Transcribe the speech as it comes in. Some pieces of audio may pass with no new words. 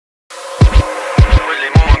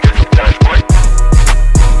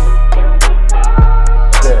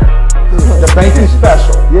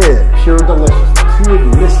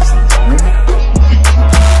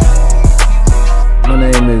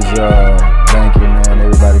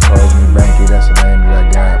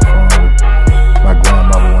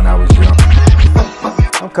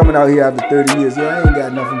coming out here after 30 years. Yeah, I ain't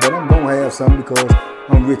got nothing, but I'm gonna have something because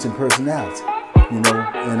I'm rich in personality, you know,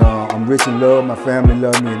 and I'm rich in love. My family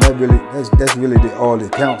love me, and that's really all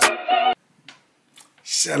that counts.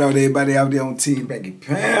 Shout out to everybody out there on Team Banky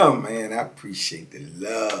Pound, man. I appreciate the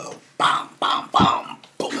love. Bam, bam, bam,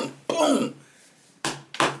 boom, boom.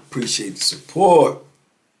 Appreciate the support.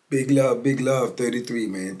 Big love, 33,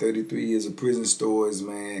 man. 33 years of prison stories,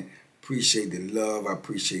 man. Appreciate the love. I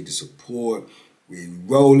appreciate the support. We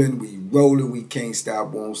rolling, we can't stop,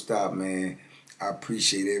 won't stop, man. I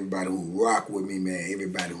appreciate everybody who rock with me, man.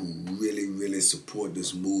 Everybody who really support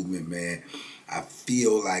this movement, man. I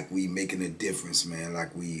feel like we making a difference, man.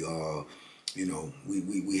 Like we, you know,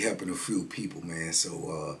 we helping a few people, man.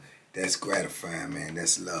 So that's gratifying, man.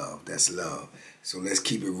 That's love. That's love. So let's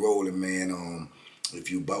keep it rolling, man.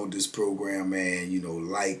 If you bought this program, man, you know,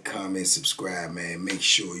 like, comment, subscribe, man. Make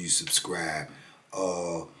sure you subscribe.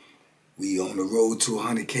 We on the road to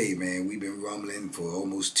 100K, man. We've been rumbling for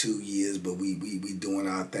almost 2 years, but we doing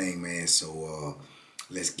our thing, man. So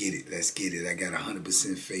let's get it. Let's get it. I got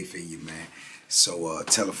 100% faith in you, man. So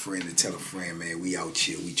tell a friend to tell a friend, man. We out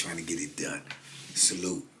here. We trying to get it done.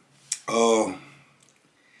 Salute. Man,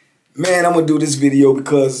 I'm gonna do this video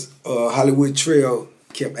because Hollywood Trail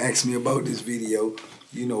kept asking me about this video.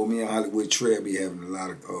 You know, me and Hollywood Trail be having a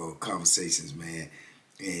lot of conversations, man.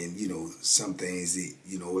 And, you know, some things that,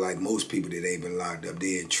 you know, like most people that ain't been locked up,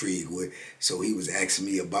 they're intrigued with. So he was asking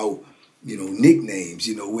me about, you know, nicknames,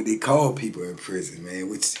 you know, what they call people in prison,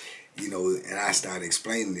 man, which, you know, and I started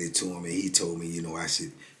explaining it to him, and he told me, you know, I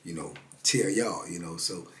should, you know, tell y'all, you know.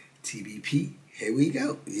 So TBP, here we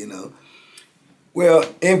go, you know. Well,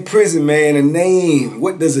 in prison, man, a name,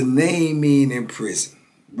 what does a name mean in prison?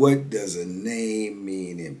 What does a name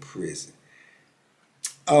mean in prison?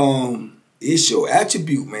 It's your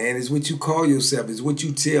attribute, man. It's what you call yourself. It's what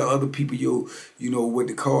you tell other people you know what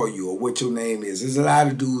to call you or what your name is. There's a lot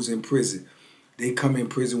of dudes in prison. They come in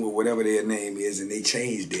prison with whatever their name is, and they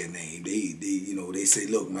change their name. They you know, they say,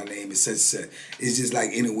 look, my name is such and such. It's just like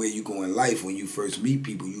anywhere you go in life. When you first meet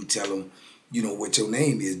people, you tell them, you know, what your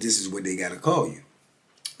name is. This is what they got to call you,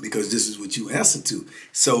 because this is what you answer to.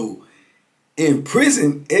 So in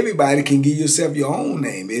prison, everybody can give yourself your own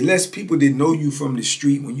name. Unless people that know you from the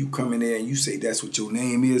street, when you come in there and you say that's what your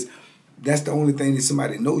name is, that's the only thing that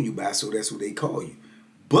somebody know you by, so that's what they call you.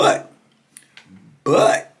 But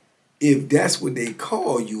if that's what they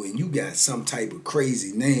call you and you got some type of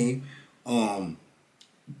crazy name,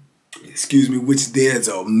 excuse me, which there's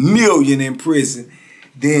a million in prison,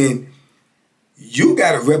 then you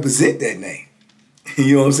got to represent that name.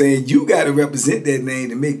 You know what I'm saying? You got to represent that name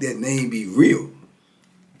to make that name be real.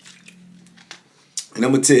 And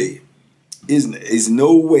I'm going to tell you, it's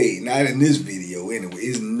no way, not in this video anyway,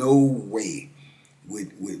 it's no way,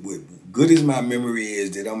 with good as my memory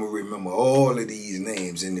is, that I'm going to remember all of these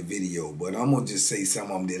names in the video. But I'm going to just say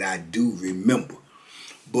some of them that I do remember.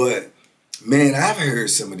 But, man, I've heard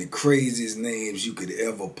some of the craziest names you could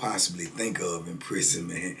ever possibly think of in prison,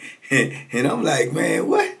 man. And I'm like, man,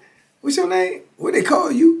 what? What's your name? What they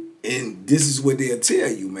call you? And this is what they'll tell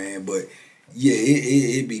you, man. But yeah,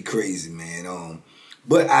 it'd be crazy, man.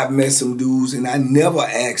 But I've met some dudes, and I never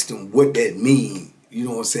asked them what that mean. You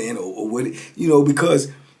know what I'm saying? Or what, you know,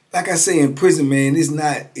 because like I say, in prison, man, it's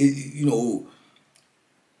not, you know,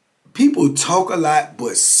 people talk a lot,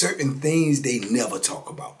 but certain things they never talk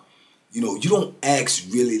about. You know, you don't ask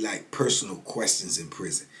really like personal questions in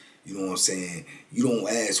prison. You know what I'm saying? You don't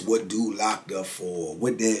ask what dude locked up for,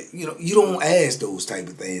 what that, you know, you don't ask those type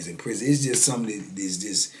of things in prison. It's just something that is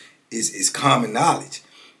just, is common knowledge,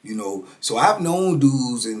 you know. So I've known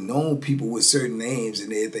dudes and known people with certain names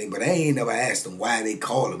and everything, but I ain't never asked them why they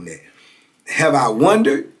call them that. Have I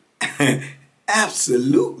wondered?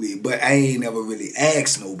 Absolutely, but I ain't never really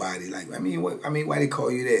asked nobody, like, why they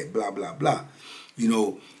call you that, blah, blah, blah. You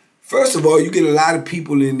know, first of all, you get a lot of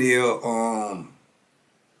people in there,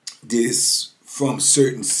 this from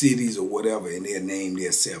certain cities or whatever, and they'll name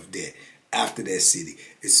themselves that after that city,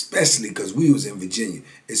 especially because we was in Virginia,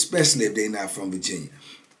 especially if they're not from Virginia.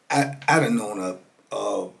 I done known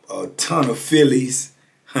a ton of Phillies,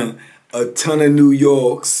 a ton of New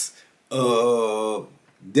Yorks,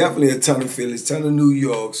 definitely a ton of Phillies, ton of New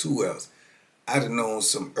Yorks. Who else? I done known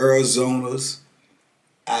some Arizonas.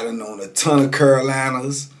 I done known a ton of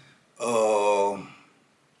Carolinas.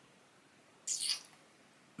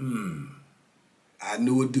 I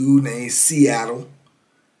knew a dude named Seattle.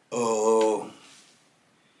 A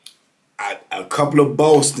couple of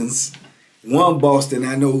Bostons. One Boston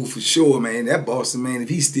I know for sure, man. That Boston, man, if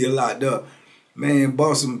he's still locked up, Man,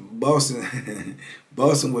 Boston,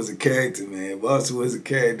 Boston was a character, man. Boston was a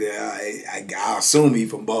character. I assume he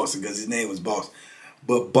from Boston because his name was Boston.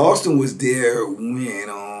 But Boston was there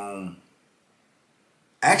when,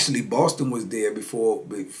 actually Boston was there before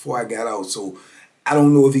I got out. So I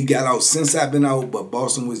don't know if he got out since I've been out, but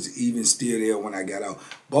Boston was even still there when I got out.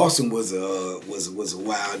 Boston was a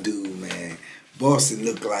wild dude, man. Boston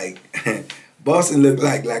looked like Boston looked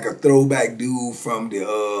like a throwback dude from the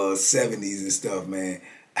 70s and stuff, man.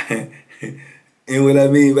 And what I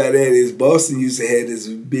mean by that is Boston used to have this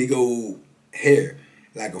big old hair,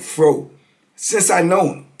 like a fro. Since I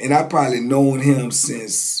know him, and I probably known him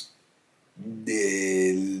since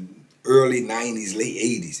the early 90s, late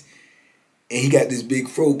 80s. And he got this big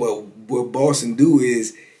fro, but what Boston do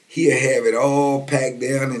is he'll have it all packed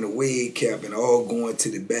down in a wave cap and all going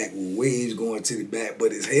to the back, with waves going to the back,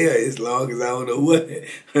 but his hair is long as I don't know what.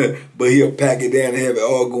 But he'll pack it down and have it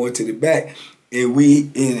all going to the back.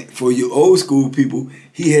 And for you old school people,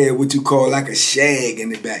 he had what you call like a shag in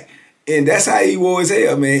the back. And that's how he wore his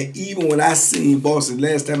hair, man. Even when I seen Boston,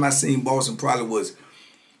 last time I seen Boston probably was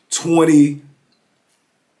probably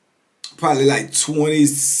like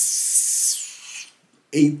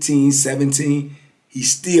 2018, 17. He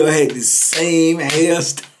still had the same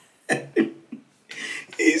hairstyle.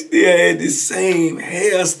 He still had the same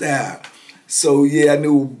hairstyle. So yeah, I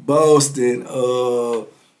knew Boston.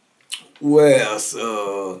 Where else?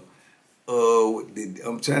 I'm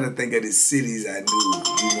trying to think of the cities I knew.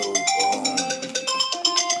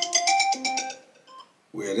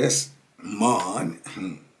 Well, that's Mon.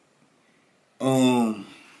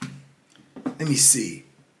 Let me see.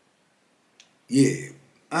 Yeah.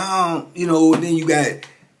 Then you got,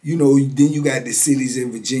 then you got the cities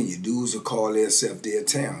in Virginia. Dudes will call themselves their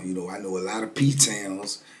town. I know a lot of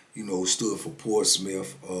P-towns, stood for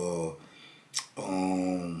Portsmouth,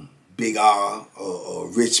 Big R,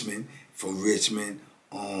 Richmond, from Richmond.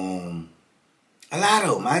 A lot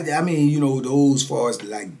of them. I mean, those far as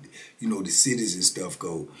like, the cities and stuff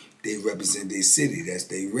go, they represent their city. That's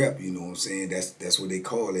their rep, you know what I'm saying? That's what they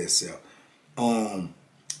call themselves.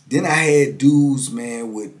 Then I had dudes,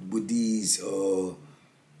 man, with these,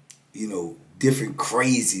 different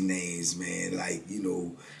crazy names, man.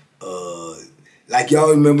 Like y'all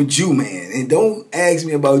remember Jew Man. And don't ask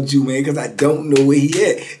me about Jew Man because I don't know where he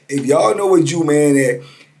at. If y'all know where Jew Man at,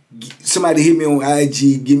 somebody hit me on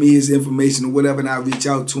IG, give me his information or whatever, and I reach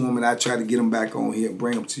out to him and I try to get him back on here and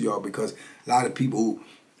bring him to y'all, because a lot of people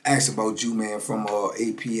asked about Jew Man from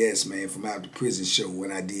APS, man, from Out the Prison show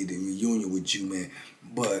when I did the reunion with Jew Man.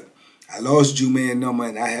 But I lost Jew Man number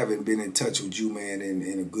and I haven't been in touch with Jew Man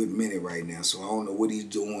in a good minute right now. So I don't know what he's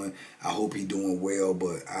doing. I hope he's doing well,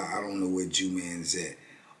 but I don't know where Jew Man is at.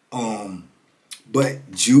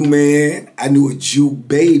 But Jew Man, I knew a Jew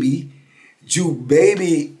Baby. Jew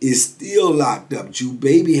Baby is still locked up. Jew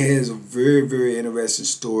Baby has a very, very interesting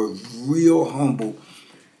story. Real humble,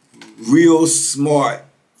 real smart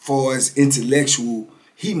for his intellectual.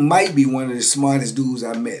 He might be one of the smartest dudes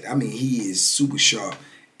I met. I mean, he is super sharp.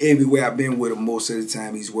 Everywhere I've been with him, most of the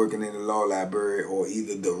time he's working in the law library or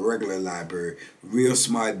either the regular library. Real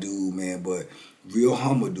smart dude, man, but real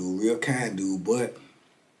humble dude, real kind dude, but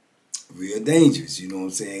real dangerous, you know what I'm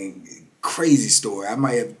saying? Crazy story. I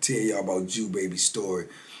might have to tell y'all about Jew Baby's story,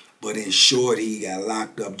 but in short, he got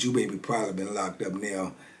locked up. Jew Baby probably been locked up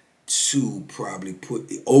now to probably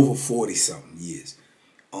put over 40-something years.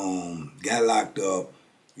 Got locked up,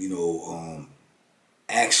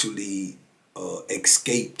 actually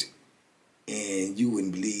escaped, and you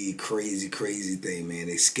wouldn't believe crazy thing, man.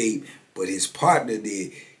 Escaped, but his partner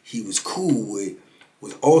that he was cool with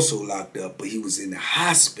was also locked up, but he was in the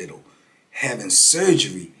hospital having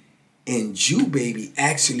surgery, and Jew Baby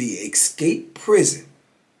actually escaped prison.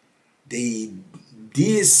 They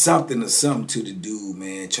did something to the dude,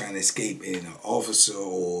 man, trying to escape, and an officer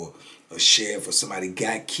or a sheriff or somebody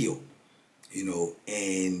got killed,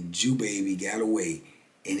 and Jew Baby got away,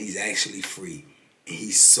 and he's actually free. And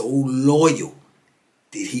he's so loyal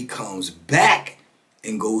that he comes back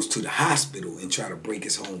and goes to the hospital and try to break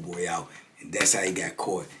his homeboy out. And that's how he got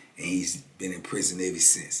caught. And he's been in prison ever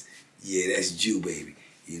since. Yeah, that's Jew Baby,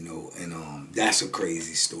 and that's a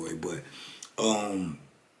crazy story. But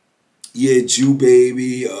yeah, Jew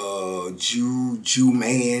Baby, Jew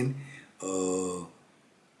Man, who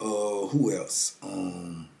else?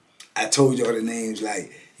 I told y'all the names.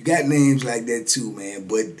 Like, you got names like that too, man,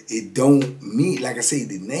 but it don't mean, like I say,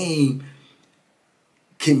 the name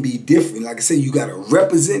can be different. Like I said, you got to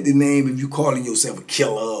represent the name if you calling yourself a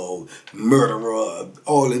killer or murderer,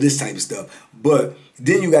 all of this type of stuff. But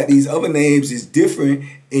then you got these other names is different,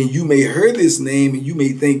 and you may hear this name and you may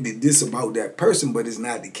think that this about that person, but it's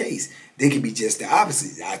not the case. They could be just the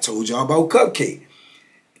opposite. I told y'all about Cupcake.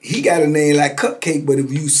 He got a name like Cupcake, but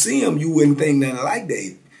if you see him, you wouldn't think nothing like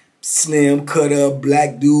that. Slim, cut up,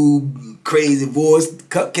 black dude, crazy voice.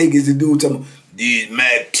 Cupcake is the dude talking, these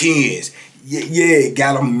Mac 10s. Yeah,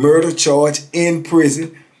 got a murder charge in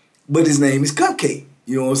prison, but his name is Cupcake.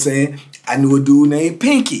 You know what I'm saying? I knew a dude named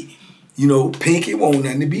Pinky. You know, Pinky won't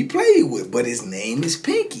nothing to be played with, but his name is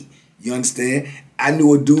Pinky. You understand? I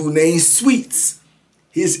knew a dude named Sweets.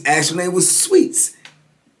 His actual name was Sweets.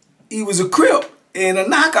 He was a Crip and a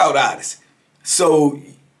knockout artist. So,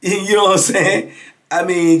 you know what I'm saying? I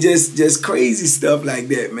mean, just crazy stuff like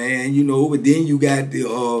that, man. You know, but then you got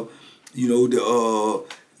the,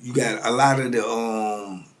 you got a lot of the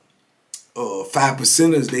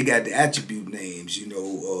 5%ers. They got the attribute names.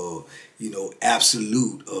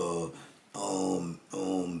 Absolute,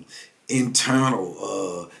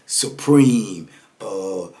 internal, supreme.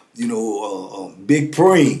 Big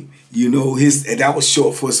Preem. And that was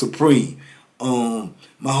short for Supreme. My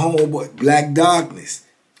homeboy Black Darkness,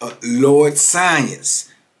 Lord Science.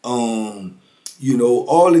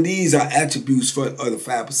 All of these are attributes for other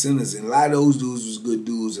 5%ers, and a lot of those dudes was good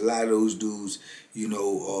dudes. A lot of those dudes,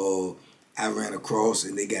 I ran across,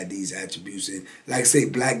 and they got these attributes. And like I say,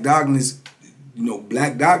 Black Darkness,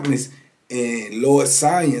 Black Darkness and Lord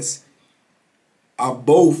Science are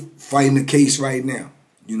both fighting the case right now.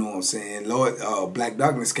 You know what I'm saying? Black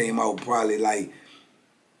Darkness came out probably like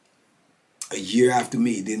a year after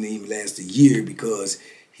me. It didn't even last a year because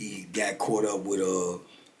he got caught up with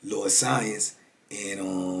Lord Science,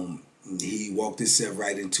 and he walked himself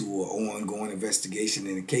right into an ongoing investigation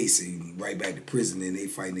in the case, and right back to prison, and they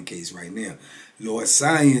fighting the case right now. Lord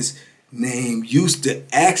Science name used to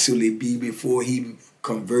actually be, before he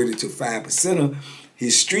converted to 5%er,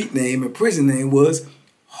 his street name and prison name was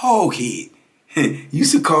Hoghead.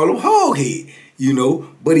 Used to call him Hoghead,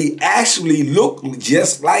 but he actually looked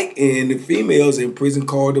just like, and the females in prison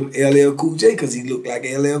called him LL Cool J because he looked like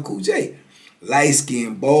LL Cool J. Light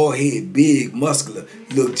skin, bald head, big, muscular,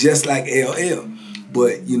 looked just like LL.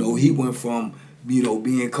 But, he went from,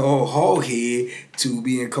 being called Hoghead to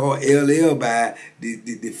being called LL by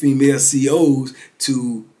the female COs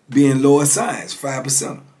to being Lord Science,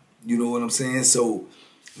 5%. You know what I'm saying? So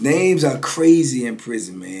names are crazy in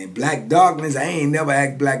prison, man. Black Darkness, I ain't never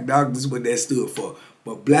asked Black Darkness what that stood for.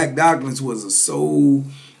 But Black Darkness was a soul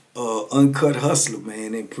uncut hustler,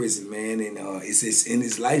 man, in prison, man. And it's in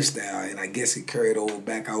his lifestyle. And I guess it carried over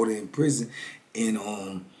back out in prison. And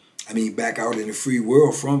back out in the free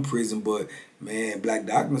world from prison. But man, Black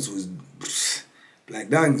Darkness was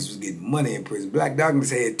getting money in prison. Black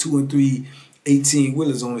Darkness had 2 and 3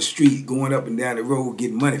 18-wheelers on the street going up and down the road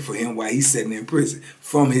getting money for him while he's sitting in prison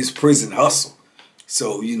from his prison hustle.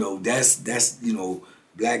 So, that's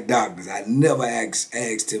Black Darkness. I never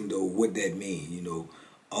asked him, though, what that mean,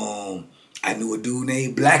 I knew a dude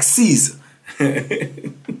named Black Caesar.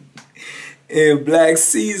 And Black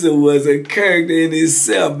Caesar was a character in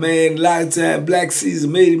itself, man. A lot of times Black Caesar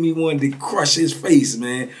made me want to crush his face,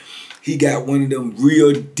 man. He got one of them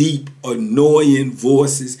real deep, annoying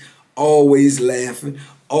voices, always laughing,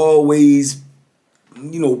 always,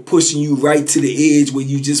 pushing you right to the edge where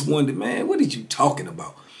you just wonder, man, what are you talking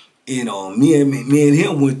about? And me and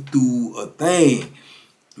him went through a thing,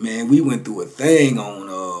 man. We went through a thing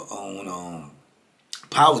on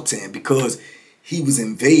Powhatan because he was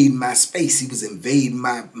invading my space. He was invading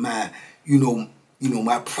my my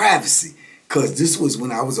privacy. Cause this was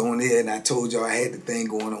when I was on there, and I told y'all I had the thing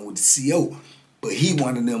going on with the CO. But he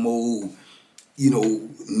one of them old,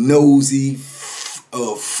 nosy,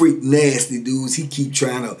 freak, nasty dudes. He keep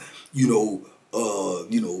trying to,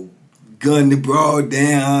 gun the broad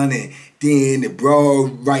down, and then the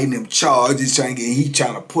broad writing them charges, he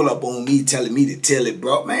trying to pull up on me, telling me to tell it,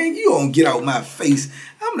 bro. Man, you don't get out my face.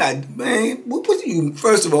 I'm not, man.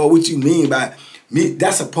 First of all, what you mean by me?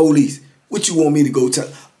 That's a police. What you want me to go tell?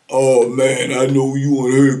 Oh, man, I know you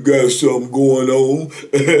and her got something going on.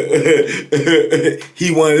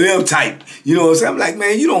 He one of them type. You know what I'm saying? I'm like,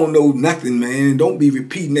 man, you don't know nothing, man. Don't be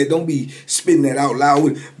repeating that. Don't be spitting that out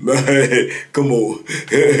loud. Man, come on.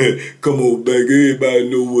 Come on, back. Everybody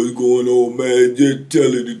know what's going on, man. Just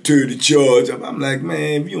tell her to turn the charge up. I'm like,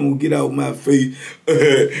 man, if you don't get out my face,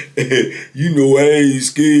 I ain't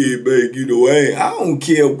scared, man. I don't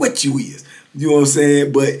care what you is. You know what I'm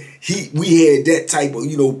saying? But we had that type of,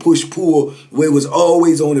 push-pull where it was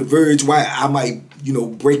always on the verge why I might you know,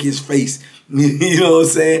 break his face. You know what I'm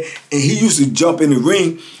saying? And he used to jump in the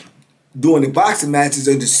ring during the boxing matches,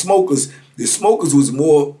 and the smokers was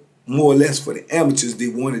more or less for the amateurs. They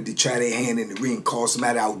wanted to try their hand in the ring, call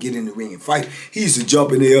somebody out, get in the ring and fight. He used to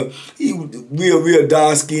jump in there. He was real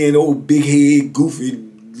dark-skinned, old big head, goofy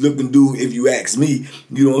looking dude, if you ask me.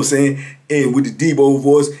 You know what I'm saying? And with the Debo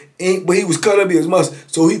voice. But he was cut up his muscle.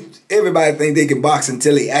 So everybody think they can box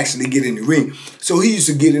until they actually get in the ring. So he used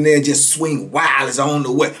to get in there and just swing wild as I don't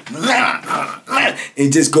know what.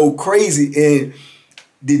 And just go crazy. And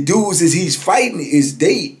the dudes as he's fighting is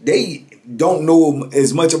they don't know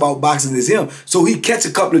as much about boxing as him. So he catch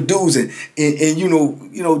a couple of dudes and you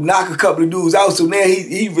know knock a couple of dudes out. So now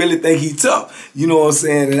he really think he's tough. You know what I'm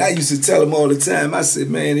saying? And I used to tell him all the time, I said,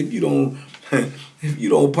 man, if you don't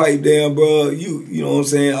pipe down, bro, you know what I'm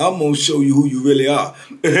saying, I'm gonna show you who you really are.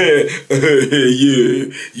 yeah,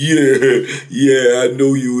 I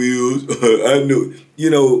know you is. I know, you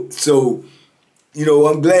know, so you know,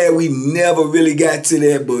 I'm glad we never really got to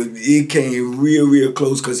that, but it came real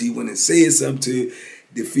close because he went and said something to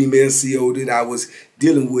the female CO that I was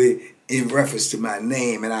dealing with in reference to my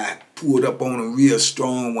name, and I pulled up on him real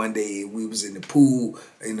strong one day. We was in the pool,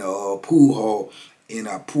 in the pool hall, and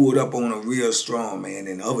I pulled up on him real strong, man,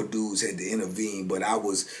 and other dudes had to intervene, but I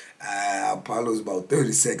probably was about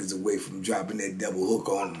 30 seconds away from dropping that double hook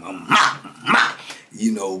on him,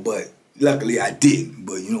 you know, but luckily I didn't,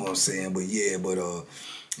 but you know what I'm saying. But yeah, but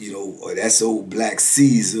you know, that's old Black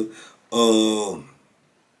Caesar.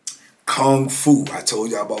 Kung Fu. I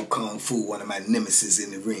told y'all about Kung Fu, one of my nemesis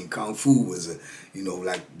in the ring. Kung Fu was a, you know,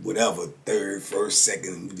 like whatever, 3rd, 1st,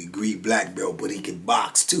 2nd degree black belt, but he could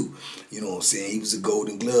box too. You know what I'm saying? He was a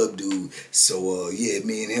Golden Glove dude. So yeah,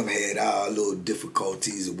 me and him had our little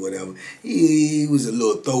difficulties or whatever. He was a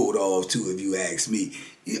little throwed off too, if you ask me.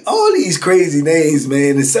 All these crazy names,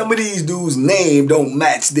 man, and some of these dudes' names don't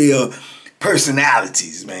match their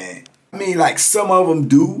personalities, man. I mean, like, some of them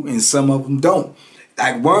do and some of them don't.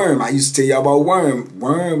 Like Worm, I used to tell y'all about Worm.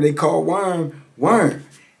 Worm, they call Worm. Worm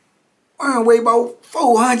weigh about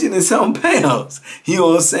 400 and something pounds. You know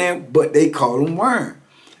what I'm saying? But they call him Worm.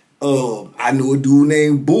 I knew a dude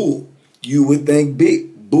named Bull. You would think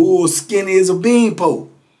big. Bull skinny as a beanpole.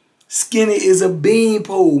 Skinny as a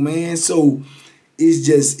beanpole, man. So I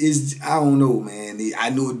don't know, man. I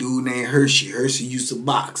knew a dude named Hershey. Hershey used to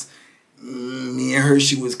box. Me and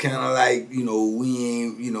Hershey was kind of like, you know, we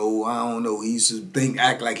ain't, you know, I don't know. He used to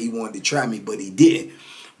act like he wanted to try me, but he didn't.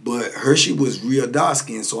 But Hershey was real dark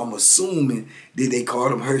skinned, so I'm assuming that they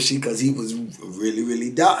called him Hershey because he was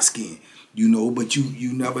really dark skinned. You know, but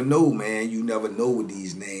you never know, man. You never know with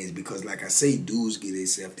these names because, like I say, dudes get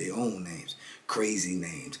themselves their own names, crazy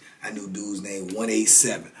names. I knew dudes named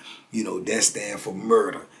 187. You know, that stand for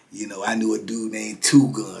murder. You know, I knew a dude named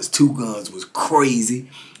Two Guns. Two Guns was crazy,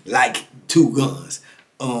 like Two Guns.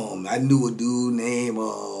 I knew a dude named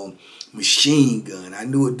Machine Gun. I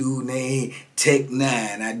knew a dude named Tech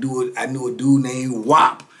 9. I knew a dude named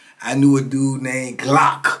WAP. I knew a dude named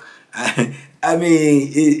Glock. I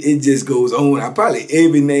mean, it just goes on. I probably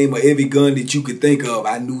every name or every gun that you could think of,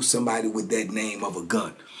 I knew somebody with that name of a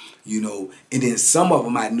gun. You know, and then some of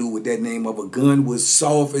them I knew with that name of a gun was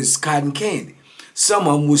soft as cotton candy. Some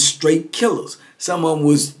of them was straight killers. Some of them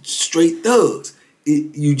was straight thugs.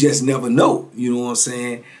 You just never know. You know what I'm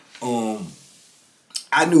saying?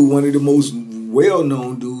 I knew one of the most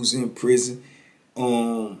well-known dudes in prison.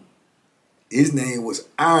 His name was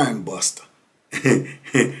Iron Buster.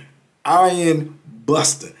 Iron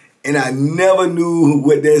Buster. And I never knew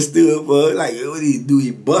what that stood for. Like, what do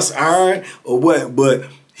he bust iron or what? But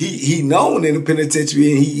he known in the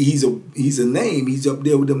penitentiary, and he's a name. He's up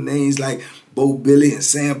there with them names like Bo Billy and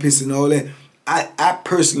Sam Piss and all that. I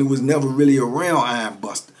personally was never really around Iron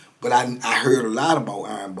Buster, but I heard a lot about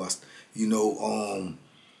Iron Buster. You know,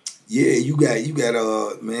 yeah, you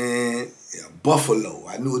got man, Buffalo.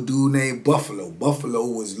 I knew a dude named Buffalo. Buffalo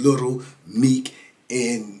was little, meek,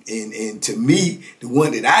 and to me, the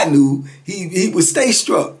one that I knew, he was stay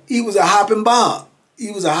struck. He was a hopping bob. He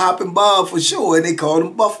was a hopping bob for sure, and they called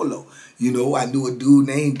him Buffalo. You know, I knew a dude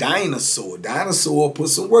named Dinosaur. Dinosaur put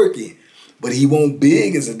some work in. But he won't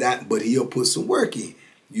big as a dinosaur, but he'll put some work in.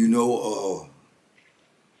 You know,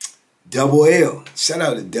 Double L. Shout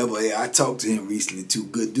out to Double L. I talked to him recently too.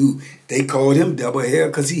 Good dude. They called him Double L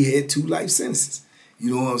because he had 2 life sentences.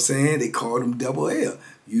 You know what I'm saying? They called him Double L.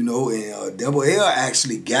 You know, and Double L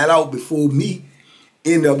actually got out before me.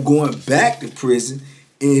 Ended up going back to prison.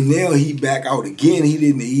 And now he back out again. He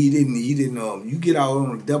didn't, you get out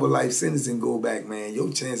on a double life sentence and go back, man,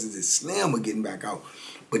 your chances is slim of getting back out.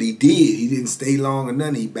 But he did. He didn't stay long or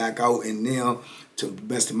nothing. He back out, and now to the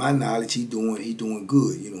best of my knowledge, he doing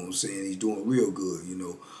good. You know what I'm saying? He's doing real good. You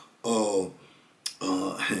know.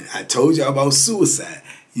 I told y'all about suicide.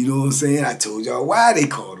 You know what I'm saying? I told y'all why they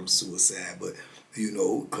called him suicide, but you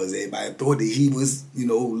know, because everybody thought that he was, you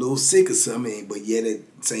know, a little sick or something, but yet at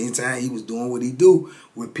the same time he was doing what he do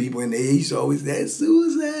with people, and they used to always that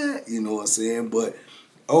suicide. You know what I'm saying? But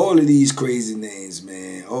all of these crazy names,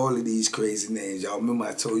 man, all of these crazy names. Y'all remember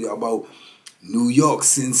I told y'all about New York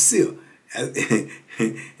Sincere,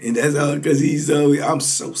 and that's all because he's always, I'm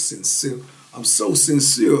so sincere. I'm so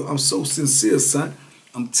sincere. I'm so sincere, son.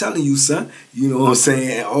 I'm telling you, son. You know what I'm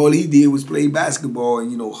saying? All he did was play basketball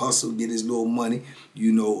and, you know, hustle, get his little money.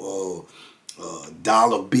 You know,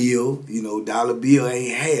 dollar bill. You know, dollar bill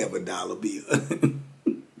ain't half a dollar bill.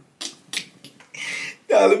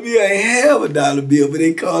 Dollar bill ain't half a dollar bill, but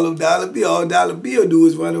they call him dollar bill. All dollar bill do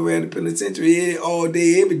is run around the penitentiary all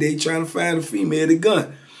day, every day, trying to find a female to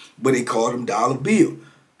gun. But they called him dollar bill.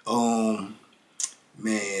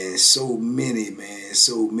 Man, so many, man,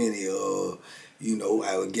 so many. You know,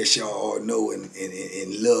 I guess y'all all know and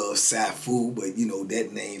love Sifu, but you know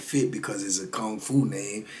that name fit because it's a kung fu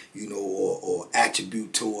name, you know, or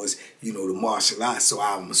attribute towards, you know, the martial arts. So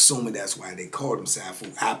I'm assuming that's why they called him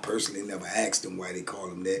Sifu. I personally never asked him why they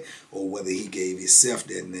called him that or whether he gave himself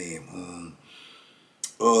that name.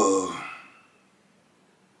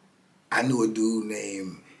 I knew a dude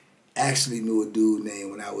named. Actually knew a dude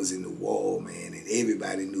named when I was in the wall, man, and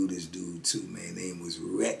everybody knew this dude too, man. His name was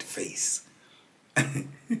Rat Face. And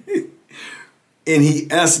he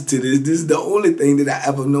answered to this. This is the only thing that I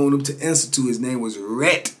ever known him to answer to. His name was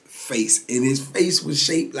Rat Face, and his face was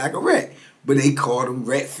shaped like a rat. But they called him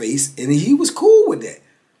Rat Face, and he was cool with that.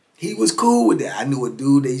 He was cool with that. I knew a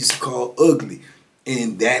dude they used to call Ugly,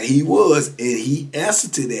 and that he was, and he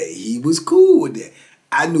answered to that. He was cool with that.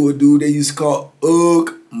 I knew a dude they used to call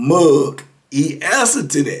Ugg Mug. He answered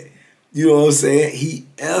to that. You know what I'm saying? He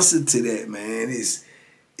answered to that, man. It's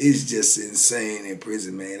just insane in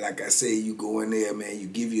prison, man. Like I say, you go in there, man, you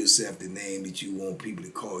give yourself the name that you want people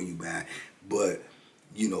to call you by. But,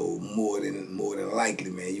 you know, more than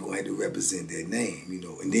likely, man, you're going to have to represent that name, you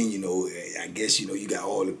know. And then, you know, I guess, you know, you got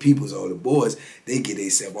all the peoples, all the boys, they get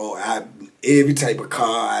themselves every type of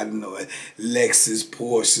car, I don't know, Lexus,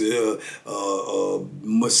 Porsche,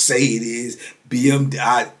 Mercedes,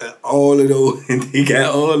 BMW, all of those, and they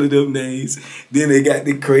got all of them names. Then they got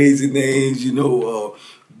the crazy names, you know,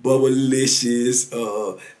 Bubblicious,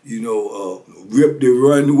 you know, Rip the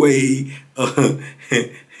Runway,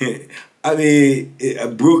 I mean,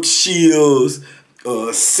 Brooke Shields,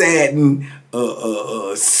 Satin,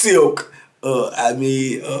 Silk, I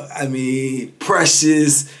mean,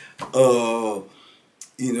 Precious,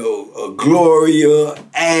 you know, Gloria,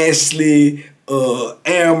 Ashley,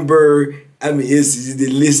 Amber. I mean, the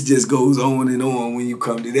list just goes on and on when you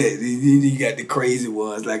come to that. You got the crazy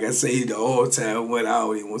ones. Like I say, the all-time one, I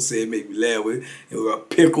don't even want to say it, make me laugh with. You got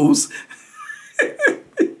Pickles.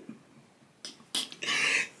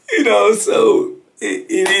 You know, so it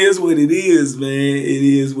is what it is, man. It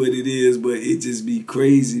is what it is, but it just be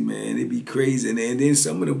crazy, man. It be crazy. And then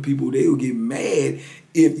some of them people, they will get mad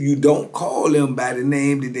if you don't call them by the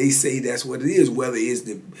name that they say that's what it is, whether it's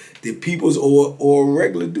the people's or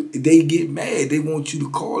regular dude. They get mad. They want you to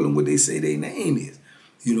call them what they say their name is.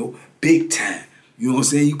 You know, big time. You know what I'm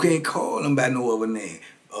saying? You can't call them by no other name.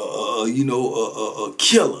 You know,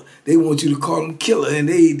 Killer. They want you to call them Killer, and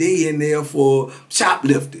they in there for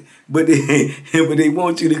shoplifting, but they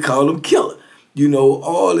want you to call them Killer. You know,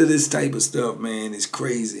 all of this type of stuff, man, is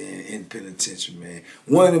crazy in penitentiary, man.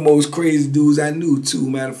 One of the most crazy dudes I knew, too.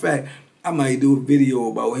 Matter of fact, I might do a video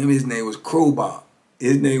about him. His name was Crowbar.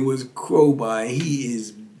 His name was Crowbar, and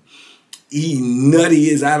he nutty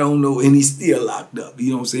as I don't know, and he's still locked up.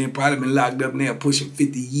 You know what I'm saying? Probably been locked up now pushing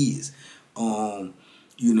 50 years.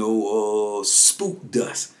 You know, Spook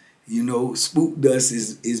Dust. You know, Spook Dust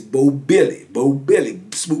is Bo Billy. Bo Billy.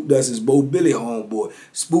 Spook Dust is Bo Billy homeboy.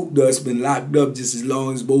 Spook Dust been locked up just as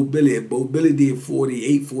long as Bo Billy. If Bo Billy did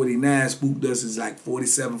 48, 49, Spook Dust is like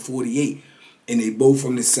 47, 48. And they both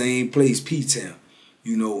from the same place, P-Town.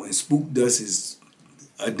 You know, and Spook Dust is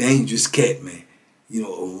a dangerous cat, man. You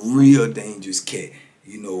know, a real dangerous cat.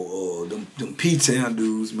 You know, them P-Town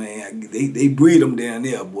dudes, man, they breed them down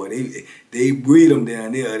there, boy. They breed them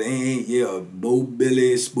down there. They ain't, yeah, Bo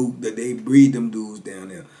Billy, Spook, that they breed them dudes down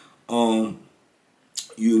there.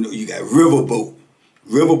 You know, you got Riverboat.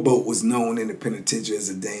 Riverboat was known in the penitentiary as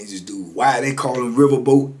a dangerous dude. Why they call him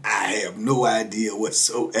Riverboat, I have no idea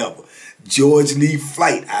whatsoever. George Lee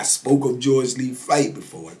Flight. I spoke of George Lee Flight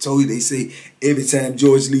before. I told you they say every time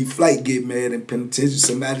George Lee Flight get mad in penitentiary,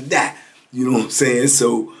 somebody die. You know what I'm saying?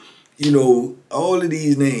 So You know, all of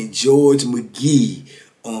these names, George McGee.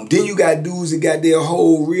 Then you got dudes that got their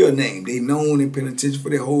whole real name. They known in penitentiary for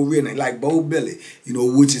their whole real name, like Bo Billy, you know,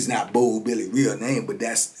 which is not Bo Billy real name, but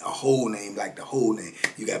that's a whole name, like the whole name.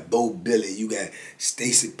 You got Bo Billy, you got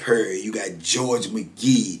Stacey Perry, you got George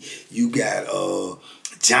McGee, you got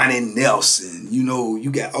Johnny Nelson, you know,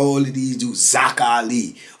 you got all of these dudes, Zach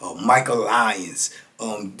Ali, Michael Lyons,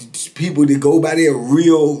 people that go by their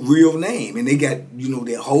real name, and they got, you know,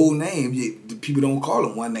 their whole name. The people don't call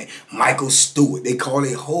them one name. Michael Stewart, they call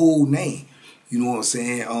their whole name. You know what I'm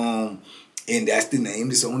saying? And that's the name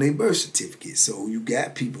that's on their birth certificate. So you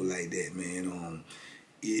got people like that, man.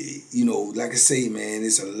 You know, like I say, man,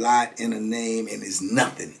 it's a lot in a name, and it's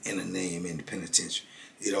nothing in a name in the penitentiary.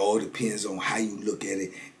 It all depends on how you look at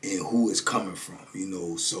it and who it's coming from, you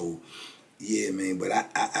know. So yeah, man, but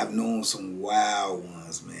I've known some wild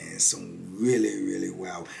ones, man, some really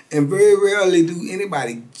wild. And very rarely do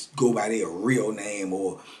anybody go by their real name,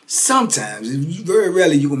 or sometimes, very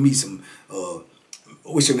rarely you can meet some,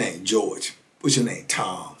 what's your name, George? What's your name,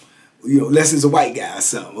 Tom? You know, unless it's a white guy or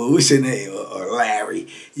something, or what's your name, or Larry.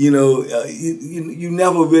 You know, you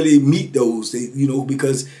never really meet those, you know,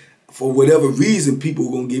 because for whatever reason, people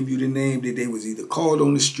are going to give you the name that they was either called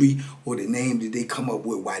on the street or the name that they come up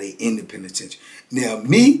with while they in the penitentiary. Now,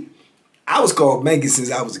 me, I was called Banky since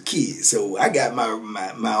I was a kid, so I got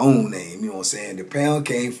my own name, you know what I'm saying? The Pound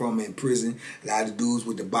came from in prison. A lot of dudes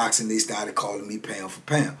with the boxing, they started calling me Pound for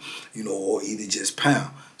Pound, you know, or either just Pound.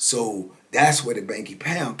 So that's where the Banky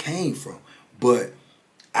Pound came from. But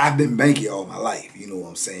I've been Banky all my life, you know what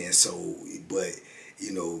I'm saying? So, but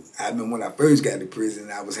you know, I remember when I first got to prison,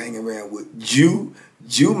 I was hanging around with Jew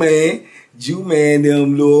Man,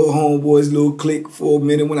 them little homeboys, little clique for a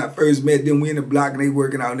minute. When I first met them, we in the block and they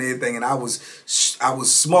working out and everything, and I was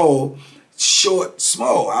small, short,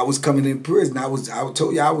 small. I was coming in prison. I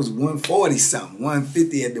told you I was 140 something,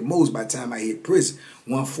 150 at the most by the time I hit prison.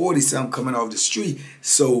 140 something coming off the street.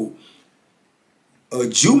 So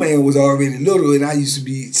Jew Man was already little, and I used to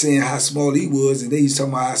be saying how small he was, and they used to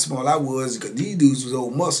talk about how small I was, because these dudes was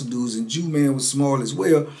old muscle dudes, and Jew Man was small as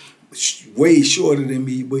well, way shorter than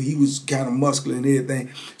me, but he was kind of muscular and everything.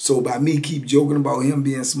 So by me keep joking about him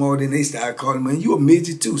being small, then they started calling me, you a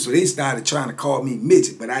midget too. So they started trying to call me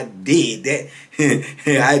midget, but I did that.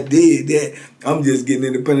 I did that. I'm just getting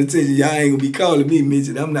in the penitentiary. Y'all ain't gonna be calling me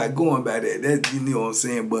midget. I'm not going by that. That, you know what I'm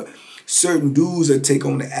saying? But certain dudes that take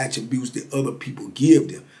on the attributes that other people give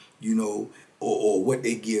them, you know, or what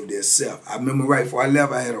they give their self. I remember right before I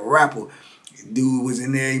left, I had a rapper. Dude was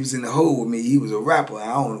in there, he was in the hole with me. He was a rapper.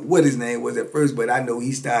 I don't know what his name was at first, but I know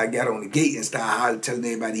he got on the gate and started hollering, telling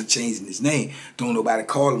everybody he changing his name. Don't nobody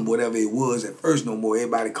call him whatever it was at first no more.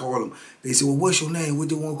 Everybody call him. They said, well, what's your name? What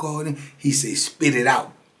do you want to call him? He said, spit it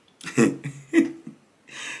out.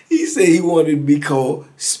 He said he wanted to be called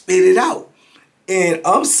Spit It Out. And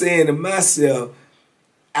I'm saying to myself,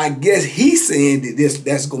 I guess he's saying that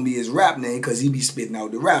that's going to be his rap name because he be spitting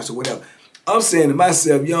out the raps or whatever. I'm saying to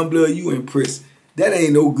myself, young blood, you in prison. That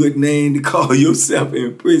ain't no good name to call yourself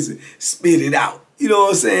in prison. Spit it out. You know what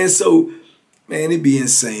I'm saying? So, man, it be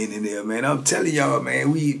insane in there, man. I'm telling y'all,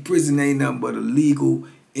 man, prison ain't nothing but a legal,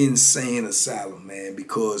 insane asylum, man,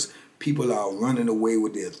 because people are running away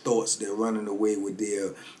with their thoughts. They're running away with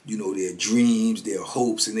their, you know, their dreams, their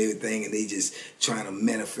hopes and everything, and they just trying to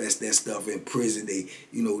manifest that stuff in prison. They,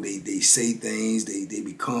 you know, they say things. They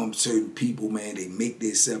become certain people, man. They make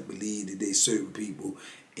themselves believe that they certain people,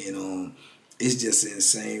 and it's just an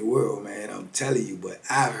insane world, man. I'm telling you. But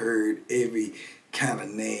I've heard every kind of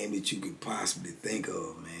name that you could possibly think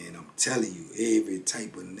of, man. I'm telling you, every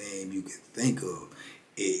type of name you could think of,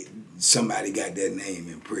 somebody got that name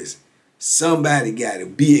in prison. Somebody got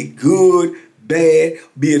it, be it good, bad,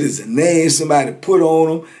 be it as a name somebody put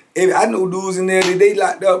on them. I know dudes in there that they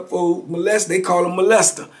locked up for molest. They call them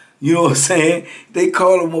molester. You know what I'm saying? They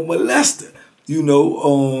call them a molester. You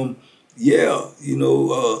know, yeah. You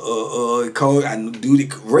know, I do the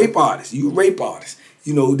rape artist. You a rape artist.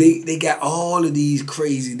 You know, they got all of these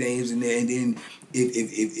crazy names in there, and then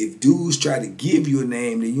if dudes try to give you a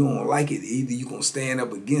name that you don't like it, either you gonna stand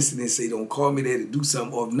up against it and say, don't call me that to do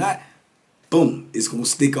something, or if not, boom, it's gonna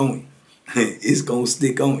stick on you. It's gonna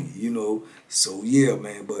stick on you, you know. So yeah,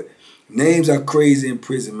 man, but names are crazy in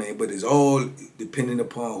prison, man, but it's all depending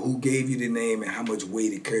upon who gave you the name and how much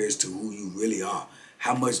weight it carries to who you really are.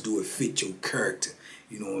 How much do it fit your character?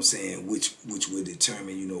 You know what I'm saying? Which will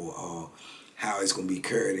determine, you know, how it's going to be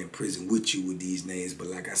carried in prison with you with these names. But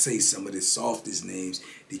like I say, some of the softest names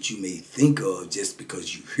that you may think of just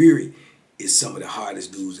because you hear it is some of the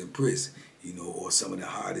hardest dudes in prison. you know, or some of the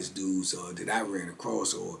hardest dudes that I ran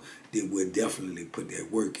across, or that would definitely put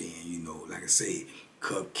that work in, you know. Like I say,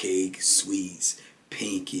 Cupcake, Sweets,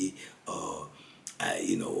 Pinky, I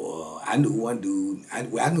knew one dude,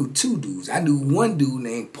 I knew two dudes. I knew one dude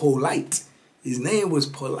named Polite. His name was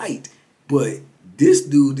Polite, but this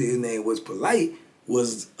dude, his name was Polite,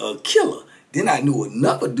 was a killer. Then I knew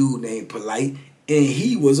another dude named Polite, and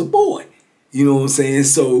he was a boy. You know what I'm saying?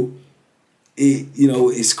 So,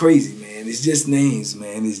 it's crazy, man. It's just names,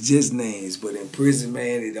 man. It's just names. But in prison,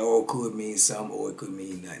 man, it all could mean something or it could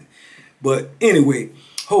mean nothing. But anyway,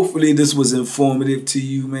 hopefully this was informative to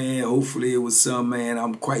you, man. Hopefully it was some, man.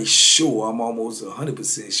 I'm quite sure, I'm almost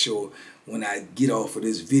 100% sure when I get off of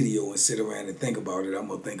this video and sit around and think about it, I'm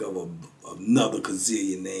going to think of another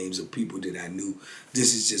gazillion names of people that I knew.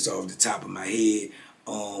 This is just off the top of my head.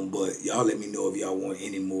 But y'all let me know if y'all want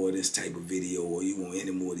any more of this type of video, or you want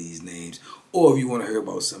any more of these names, or if you want to hear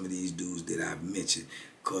about some of these dudes that I've mentioned.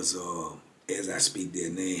 Because as I speak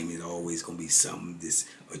their name, it's always going to be something that's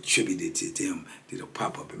attributed to them that'll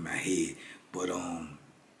pop up in my head. But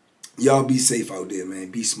y'all be safe out there,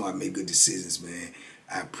 man. Be smart, make good decisions, man.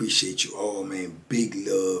 I appreciate you all, man. Big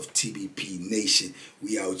love, TBP Nation.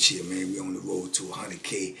 We out here, man. We on the road to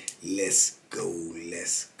 100K. Let's go.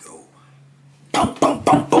 Let's go. Boom, boom,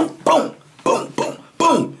 boom, boom, boom, boom, boom,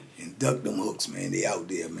 boom. And duck them hooks, man. They out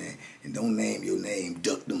there, man. And don't name your name.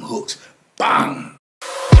 Duck them hooks. Bang.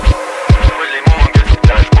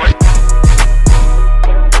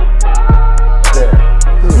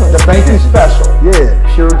 The banking special.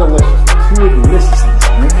 Yeah. Pure deliciousness. Pure deliciousness,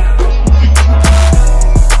 man.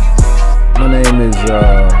 My name is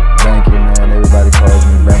Banky, man. Everybody calls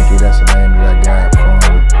me Banky. That's the name that I got from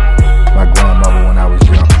my grandmother when I was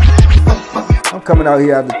young. I'm coming out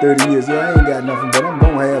here after 30 years. Yeah, I ain't got nothing, but I'm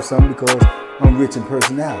gonna have something because I'm rich in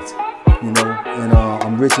personality, you know, and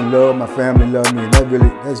I'm rich in love. My family love me, and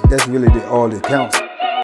that's really all that counts.